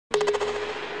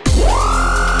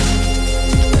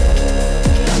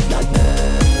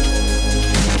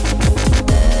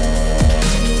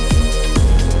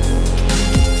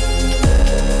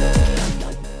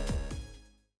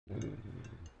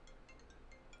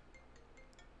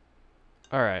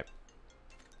All right.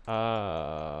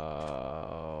 Oh,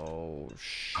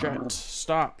 shit.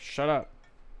 Stop. Shut up.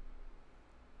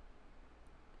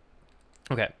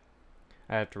 Okay.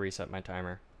 I have to reset my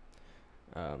timer.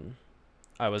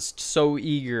 I was so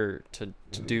eager to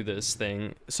do this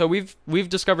thing. So we've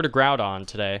discovered a Groudon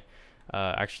today.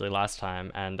 Actually last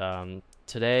time, and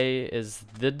today is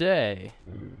the day.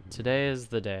 Today is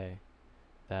the day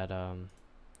that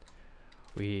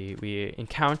we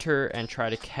encounter and try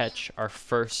to catch our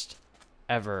first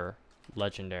ever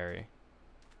legendary.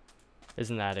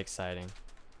 Isn't that exciting?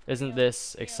 Isn't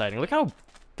this exciting? Look how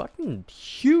fucking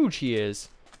huge he is.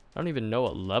 I don't even know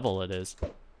what level it is,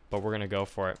 but we're gonna go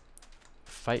for it.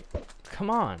 Fight. Come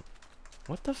on.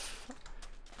 What the fuck?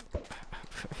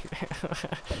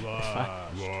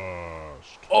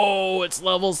 Oh, it's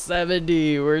level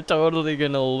 70. We're totally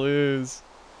gonna lose.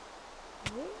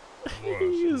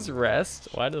 Use rest.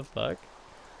 Why the fuck?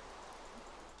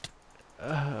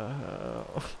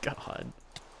 Oh god.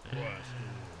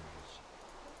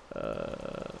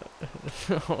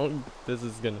 This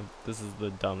is the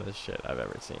dumbest shit I've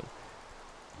ever seen.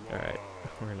 Alright,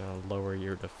 we're gonna lower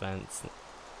your defense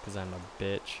because I'm a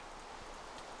bitch.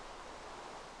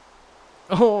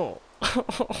 Oh!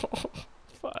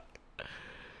 Fuck.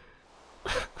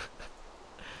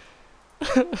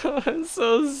 I'm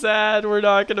so sad we're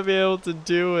not gonna be able to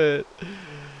do it.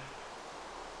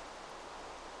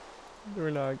 We're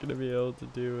not gonna be able to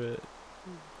do it.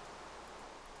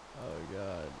 Oh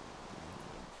god.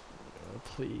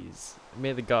 Please.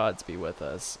 May the gods be with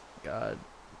us. God.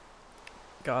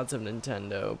 Gods of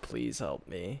Nintendo, please help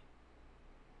me.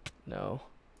 No.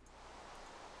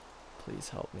 Please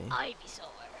help me.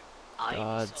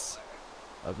 Gods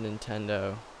of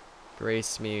Nintendo,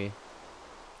 grace me.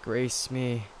 Grace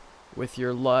me with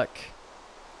your luck.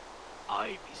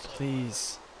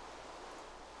 Please.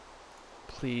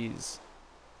 Please.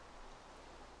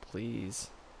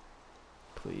 Please.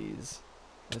 Please.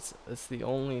 It's the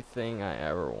only thing I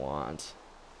ever want.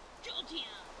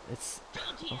 It's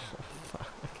oh fuck.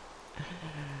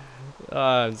 Oh,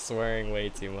 I'm swearing way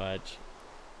too much.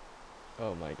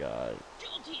 Oh my god.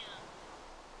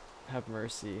 Have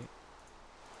mercy.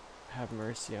 Have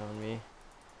mercy on me.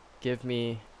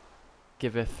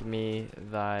 Giveth me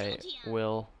thy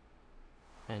will,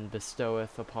 and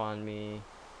bestoweth upon me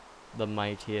the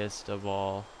mightiest of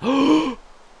all. Oh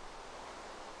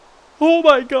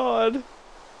my god!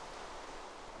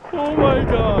 Oh my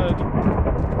god!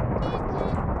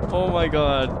 Oh my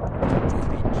god.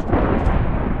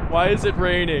 Why is it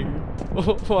raining?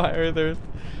 Why are there...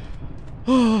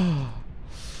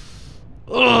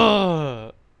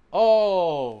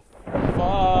 Oh,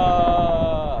 fuck.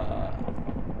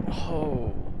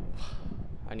 Oh,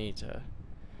 I need to...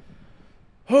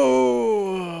 Oh.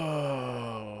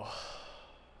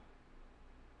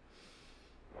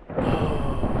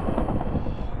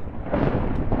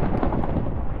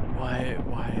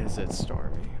 Why is it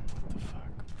stormy? What the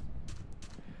fuck?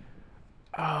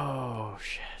 Oh,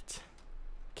 shit.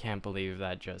 Can't believe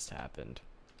that just happened.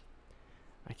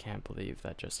 I can't believe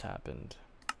that just happened.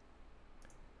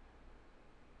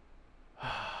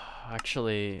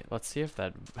 Actually, let's see if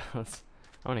that... I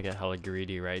want to get hella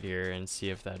greedy right here and see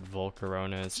if that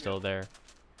Volcarona is still there.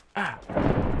 Ah!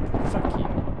 Fuck you.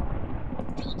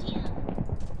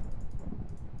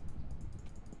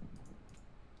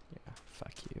 Yeah,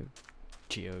 fuck you.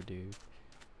 Geodude.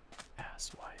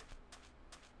 Asswipe.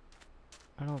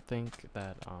 I don't think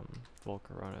that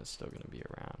Volcarona is still gonna be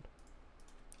around.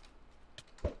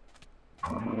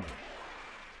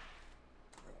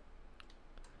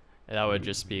 That would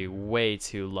just be way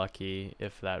too lucky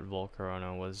if that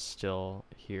Volcarona was still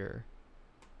here.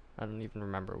 I don't even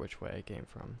remember which way I came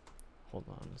from. Hold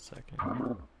on a second.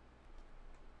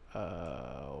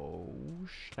 Oh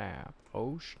snap.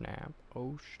 Oh snap.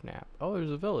 Oh snap. Oh, there's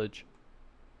a village.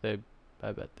 I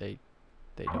bet they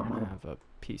don't have a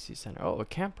PC center. Oh, a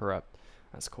camper up.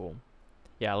 That's cool.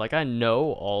 Yeah, like I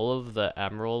know all of the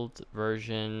Emerald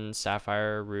version,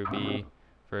 Sapphire, Ruby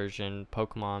version,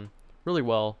 Pokemon really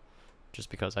well, just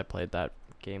because I played that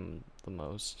game the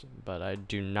most. But I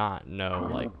do not know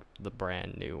like the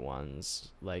brand new ones,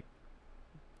 like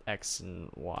X and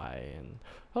Y. And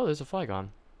oh, there's a Flygon.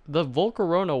 The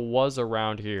Volcarona was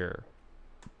around here.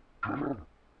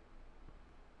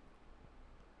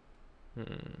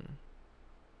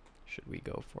 Should we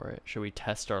go for it? Should we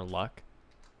test our luck?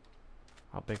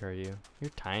 How big are you?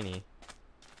 You're tiny.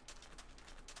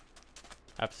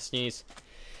 I have to sneeze.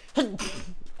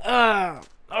 Ah!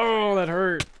 Oh, that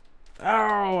hurt.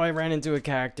 Oh, I ran into a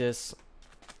cactus.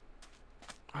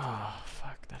 Oh,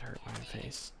 fuck, that hurt my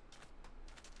face.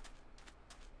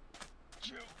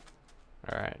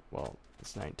 Alright, well,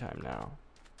 it's nighttime now.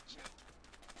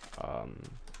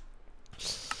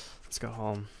 Let's go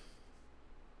home.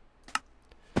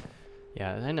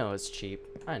 Yeah, I know it's cheap.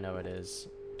 I know it is.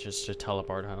 Just to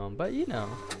teleport home. But, you know,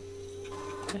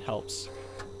 it helps.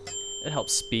 It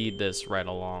helps speed this right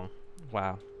along.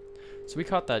 Wow. So we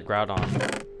caught that Groudon.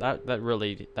 That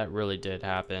really did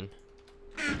happen.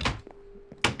 I'm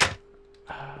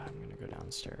gonna go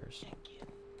downstairs.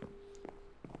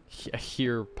 I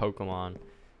hear Pokemon.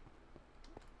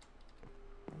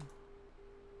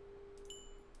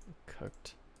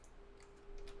 Cooked.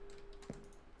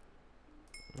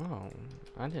 Oh,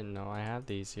 I didn't know I had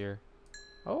these here.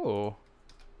 Oh.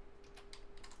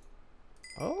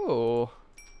 Oh.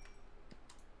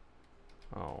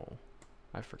 Oh.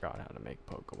 I forgot how to make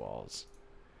Pokeballs.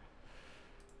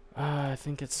 I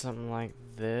think it's something like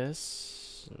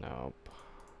this. Nope.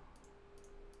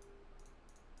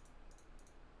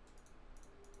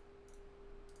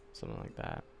 Something like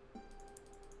that.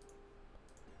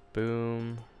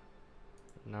 Boom.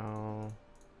 No.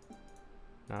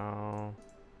 No.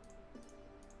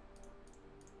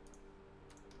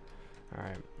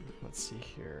 Alright, let's see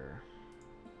here.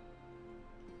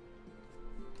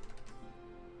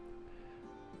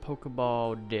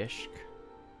 Pokeball disc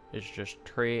is just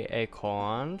 3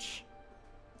 acorns.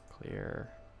 Clear.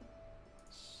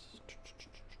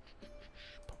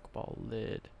 Pokeball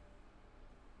lid.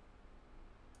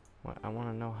 What? I want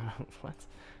to know how to, what?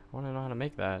 I want to know how to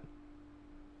make that.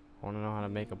 I want to know how to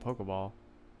make a Pokeball.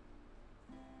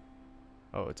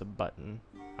 Oh, it's a button.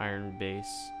 Iron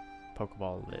base.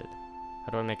 Pokeball lid.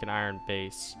 How do I make an iron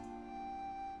base?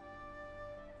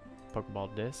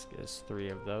 Pokeball disc is 3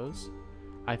 of those.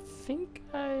 I think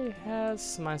I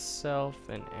has myself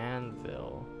an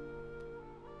anvil.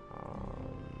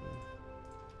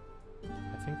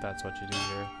 I think that's what you do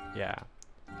here. Yeah.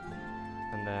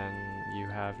 And then you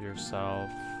have yourself...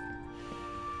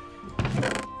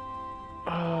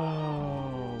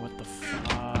 Oh, what the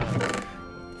fuck? What the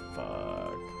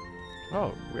fuck?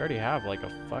 Oh, we already have like a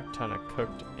fuck ton of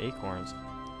cooked acorns.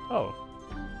 Oh.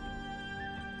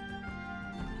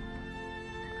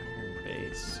 Iron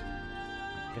base.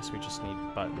 Guess we just need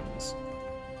buttons.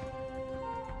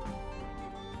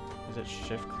 Is it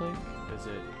shift click? Is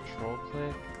it control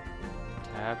click?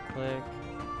 Tab click?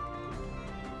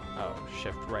 Oh,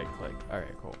 shift right click.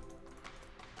 Alright, cool.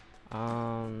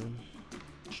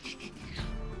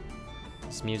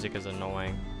 This music is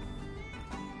annoying.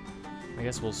 I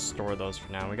guess we'll store those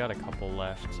for now. We got a couple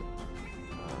left.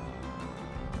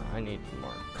 I need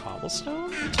more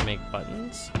cobblestone to make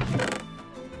buttons.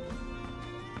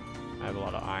 I have a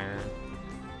lot of iron.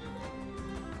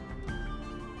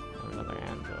 Another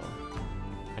anvil.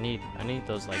 I need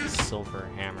those like silver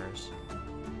hammers.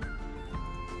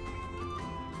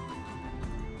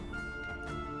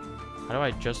 How do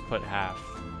I just put half?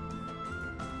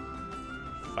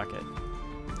 Fuck it.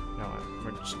 No,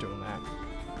 we're just doing that.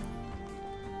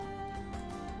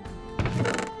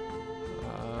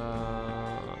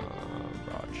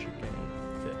 Raw chicken.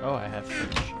 Oh, I have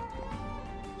fish.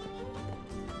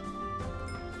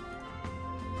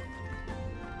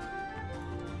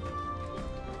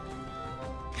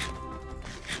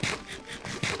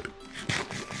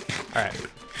 Alright,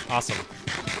 awesome.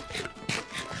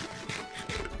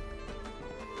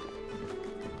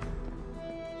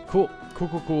 Cool, cool,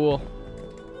 cool, cool.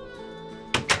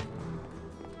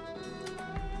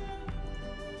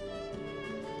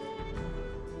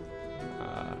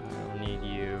 I don't need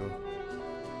you.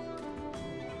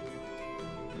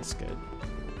 That's good.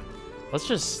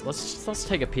 Let's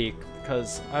take a peek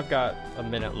because I've got a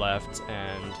minute left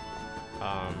and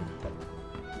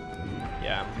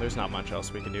yeah, there's not much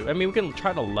else we can do. I mean, we can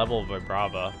try to level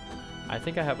Vibrava. I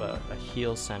think I have a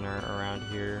heal center around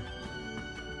here.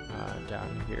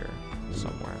 Down here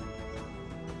somewhere.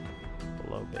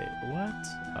 Below bait. What?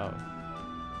 Oh.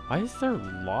 Why is there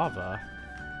lava?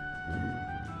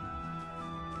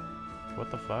 What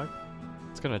the fuck?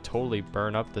 It's gonna totally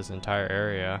burn up this entire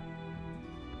area.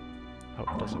 Oh,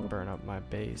 it doesn't burn up my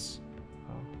base.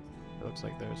 Oh. It looks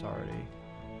like there's already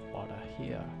water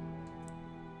here.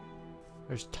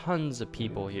 There's tons of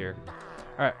people here.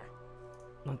 Alright.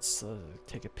 Let's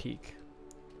take a peek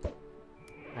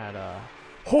at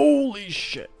holy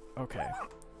shit. Okay.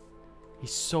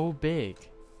 He's so big.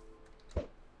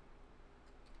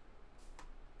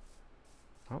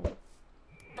 Oh.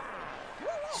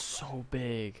 So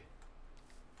big.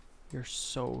 You're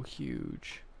so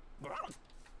huge.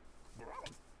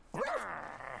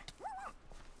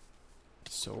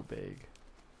 So big.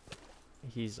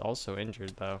 He's also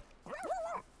injured though.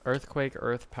 Earthquake,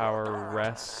 earth power,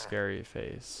 rest, scary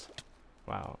face.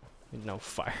 Wow. No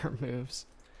fire moves.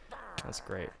 That's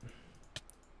great.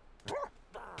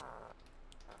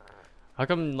 How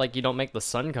come, like, you don't make the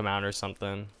sun come out or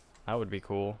something? That would be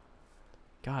cool.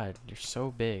 God, you're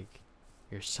so big.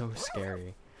 You're so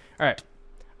scary. Alright.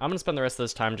 I'm gonna spend the rest of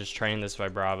this time just training this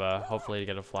Vibrava. Hopefully to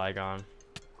get a Flygon.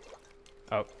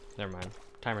 Oh, never mind.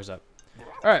 Timer's up.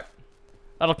 Alright.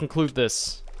 That'll conclude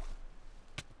this.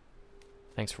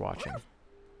 Thanks for watching.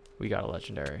 We got a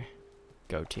legendary.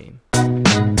 Go team.